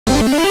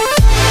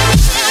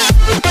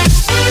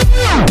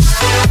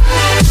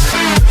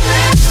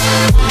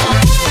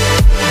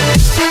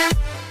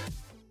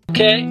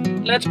Okay,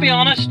 let's be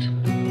honest.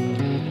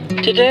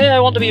 Today I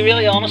want to be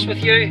really honest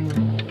with you,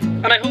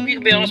 and I hope you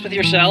can be honest with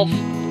yourself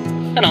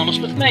and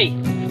honest with me.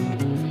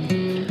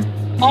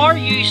 Are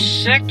you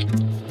sick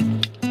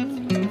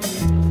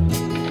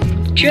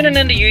tuning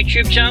into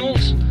YouTube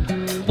channels?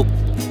 Oh,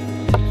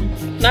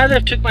 now that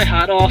I've took my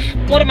hat off,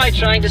 what am I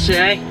trying to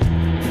say?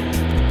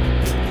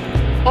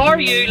 Are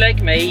you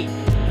like me?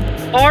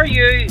 Are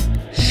you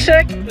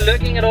sick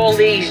looking at all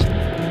these,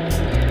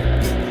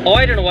 oh,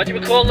 I don't know what you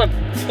would call them,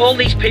 all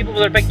these people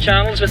with their big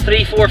channels with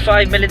 3, 4,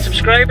 5 million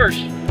subscribers?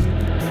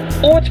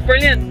 Oh, it's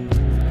brilliant.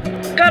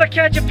 Gotta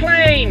catch a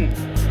plane.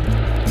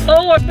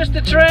 Oh, I've missed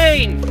the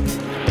train.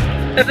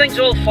 Everything's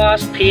all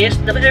fast paced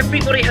and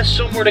everybody has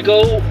somewhere to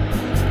go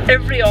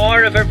every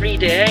hour of every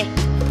day.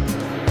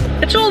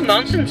 It's all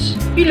nonsense.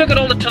 You look at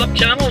all the top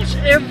channels,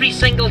 every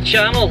single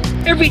channel,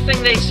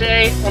 everything they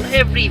say on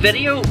every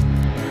video,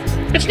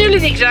 it's nearly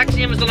the exact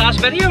same as the last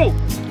video.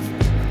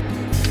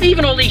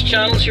 Even all these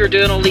channels who are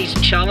doing all these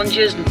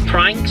challenges and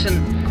pranks,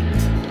 and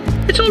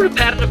it's all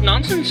repetitive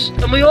nonsense,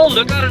 and we all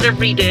look at it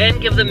every day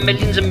and give them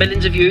millions and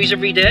millions of views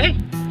every day.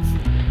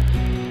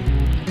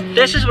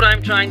 This is what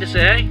I'm trying to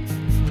say.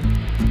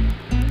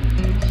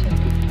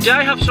 Do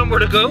I have somewhere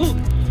to go?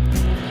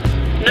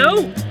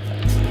 No.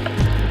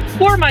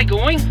 Where am I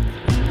going?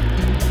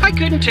 I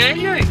couldn't tell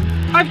you.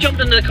 I've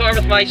jumped into the car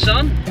with my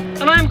son,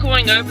 and I'm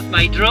going out with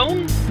my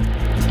drone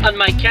and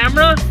my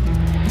camera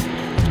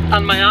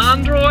and my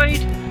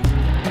Android.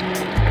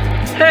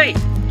 Hey,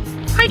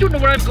 I don't know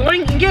where I'm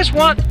going, and guess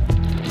what?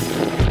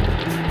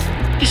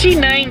 You see,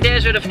 9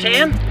 days out of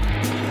 10,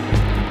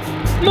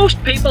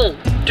 most people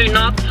do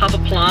not have a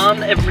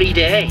plan every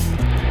day.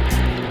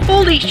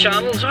 All these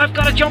channels, oh, I've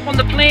got to jump on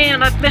the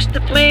plane, I've missed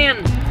the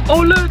plane,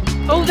 oh look,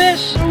 oh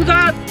this, oh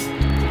that.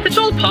 It's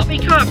all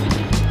poppycock.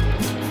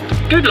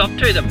 Good luck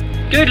to them.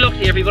 Good luck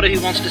to everybody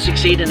who wants to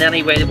succeed in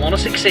any way they want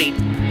to succeed.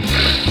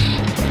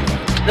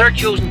 Their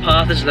chosen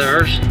path is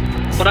theirs.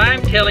 But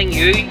I'm telling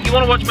you, you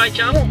want to watch my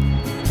channel?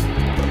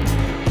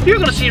 You're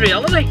going to see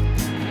reality.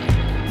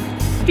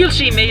 You'll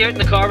see me out in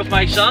the car with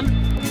my son,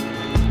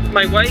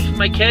 my wife,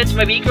 my kids,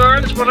 my wee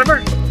girls,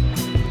 whatever.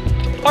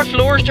 Our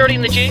floor's dirty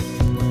in the Jeep.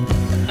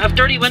 I have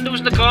dirty windows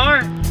in the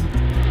car.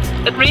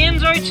 It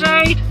rains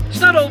outside. It's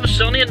not always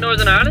sunny in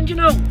Northern Ireland, you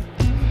know.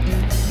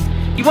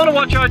 You want to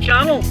watch our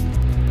channel?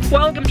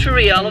 Welcome to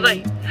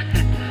reality.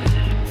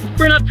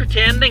 We're not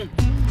pretending.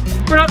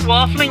 We're not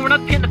waffling. We're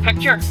not painting a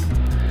picture.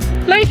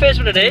 Life is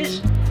what it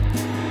is.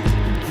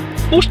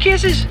 Most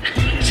cases,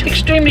 it's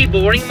extremely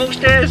boring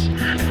most days.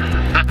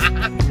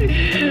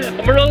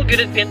 And we're all good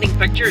at painting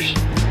pictures.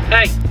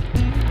 Hey,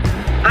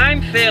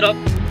 I'm fed up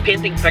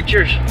painting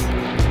pictures.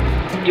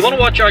 You want to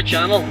watch our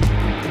channel?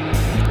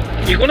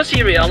 You're going to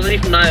see reality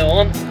from now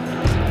on.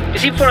 You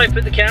see, before I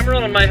put the camera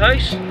on in my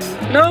house,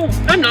 no,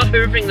 I'm not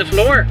hoovering the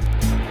floor.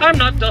 I'm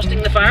not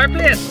dusting the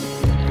fireplace.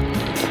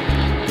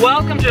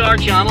 Welcome to our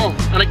channel.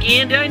 And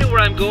again, do I know where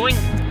I'm going?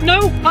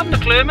 No, haven't a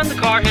clue. I'm in the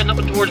car heading up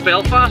towards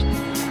Belfast.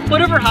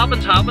 Whatever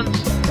happens, happens.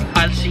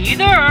 I'll see you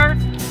there.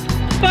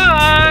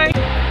 Bye.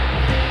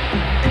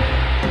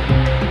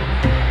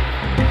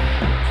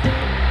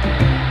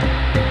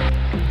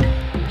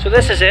 So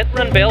this is it.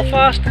 We're in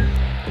Belfast.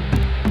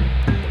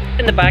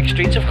 In the back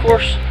streets, of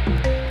course.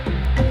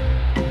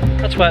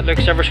 That's why it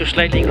looks ever so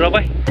slightly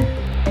grubby.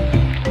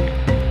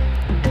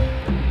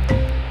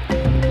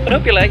 But I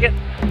hope you like it.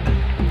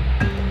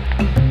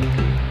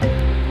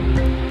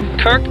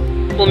 Kirk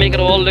will make it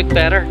all look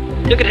better.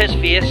 Look at his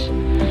face.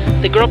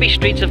 The grubby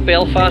streets of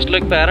Belfast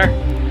look better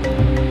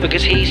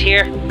because he's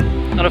here,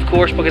 and of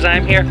course because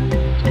I'm here.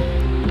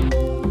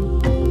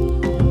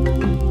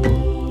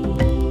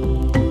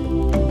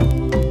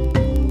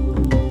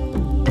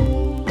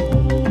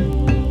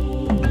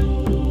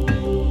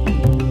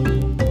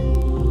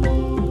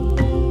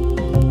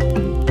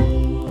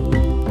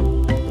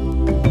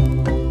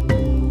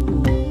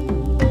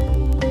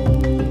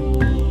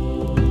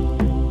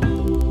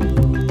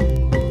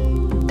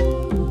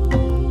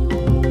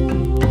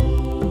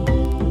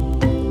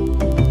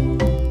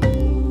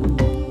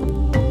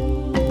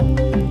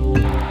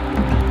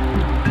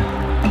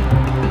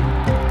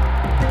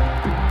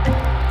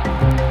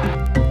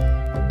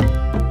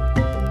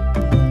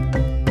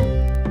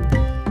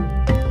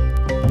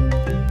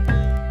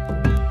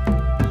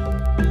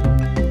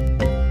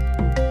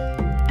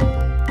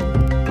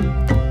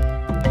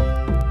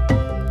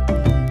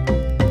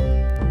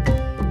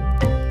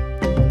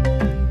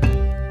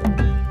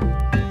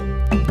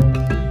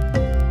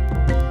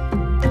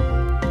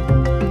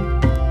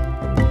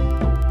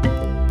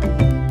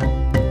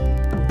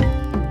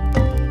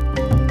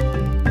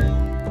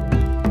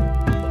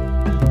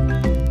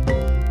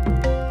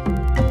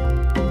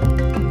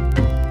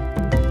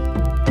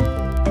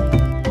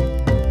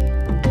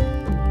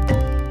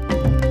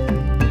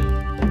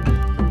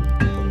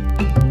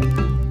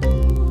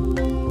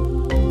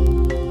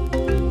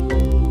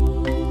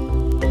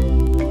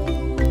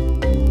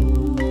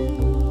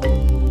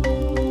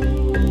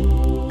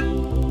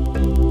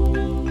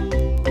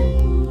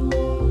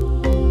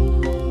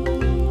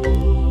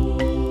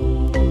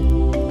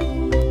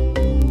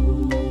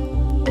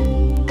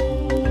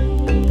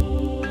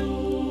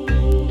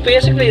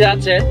 basically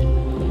that's it.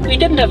 We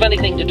didn't have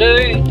anything to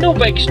do, no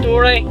big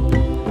story.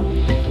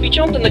 We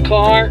jumped in the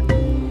car,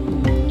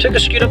 took a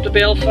scoot up to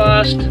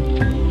Belfast,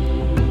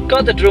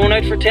 got the drone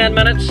out for 10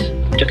 minutes,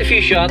 took a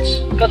few shots,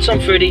 got some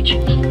footage,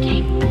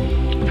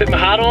 put my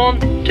hat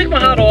on, took my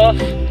hat off,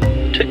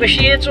 took my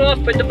shades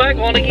off, put them back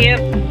on again.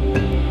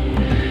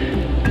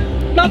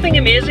 Nothing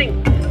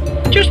amazing,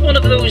 just one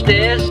of those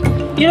days,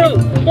 you know,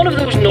 one of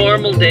those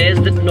normal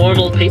days that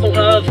normal people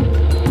have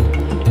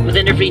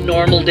within every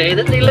normal day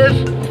that they live.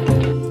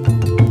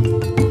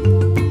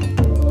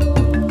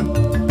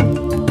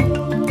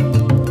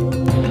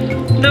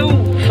 No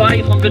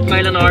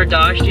 500-mile-an-hour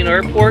dash to an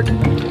airport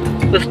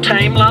with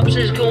time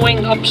lapses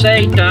going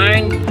upside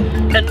down,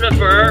 in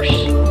reverse,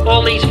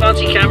 all these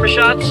fancy camera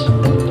shots.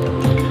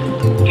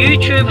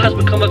 YouTube has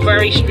become a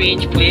very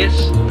strange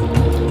place.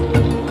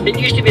 It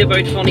used to be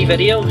about funny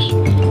videos,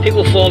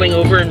 people falling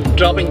over and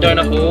dropping down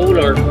a hole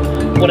or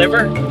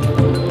whatever.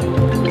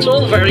 It's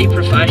all very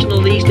professional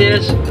these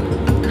days.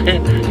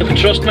 You can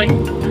trust me,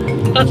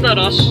 that's not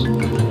us.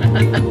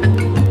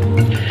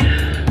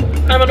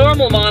 I'm a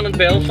normal man in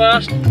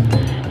Belfast.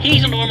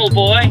 He's a normal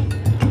boy.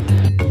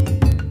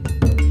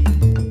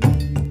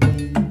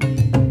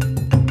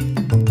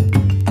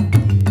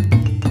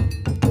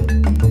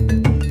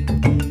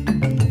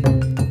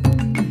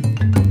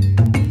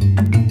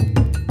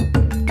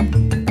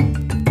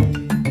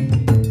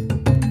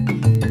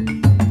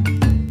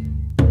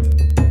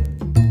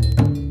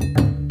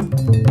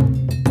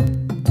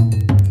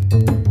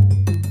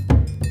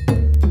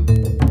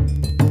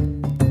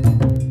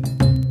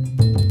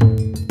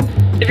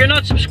 If you're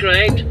not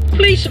subscribed,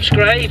 please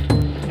subscribe,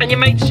 and you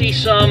might see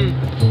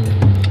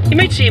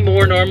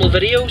more normal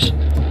videos.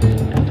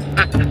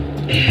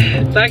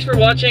 Thanks for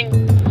watching.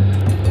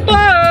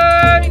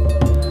 Bye!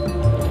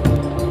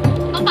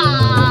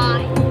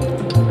 Bye-bye!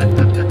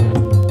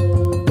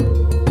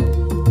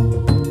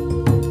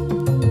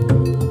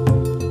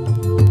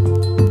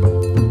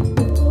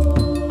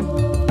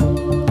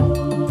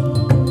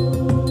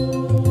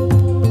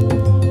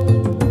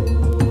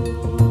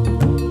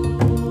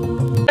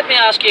 Let me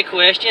ask you a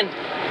question.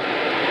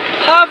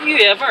 Have you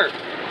ever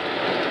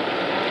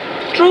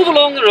drove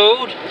along the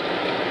road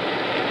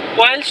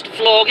whilst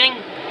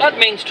vlogging, that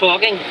means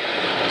talking,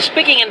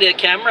 speaking into the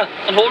camera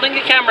and holding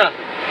the camera,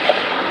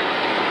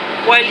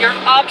 while you're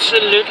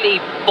absolutely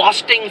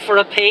busting for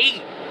a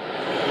pee?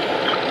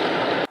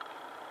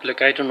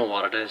 Look, I don't know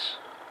what it is.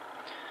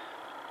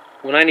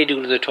 When I need to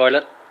go to the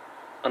toilet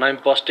and I'm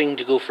busting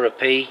to go for a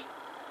pee,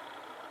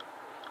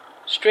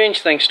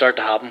 strange things start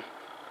to happen.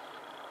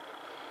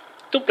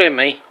 Don't blame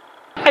me.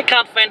 I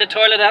can't find a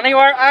toilet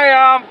anywhere. I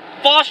am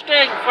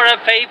busting for a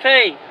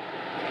pee-pee.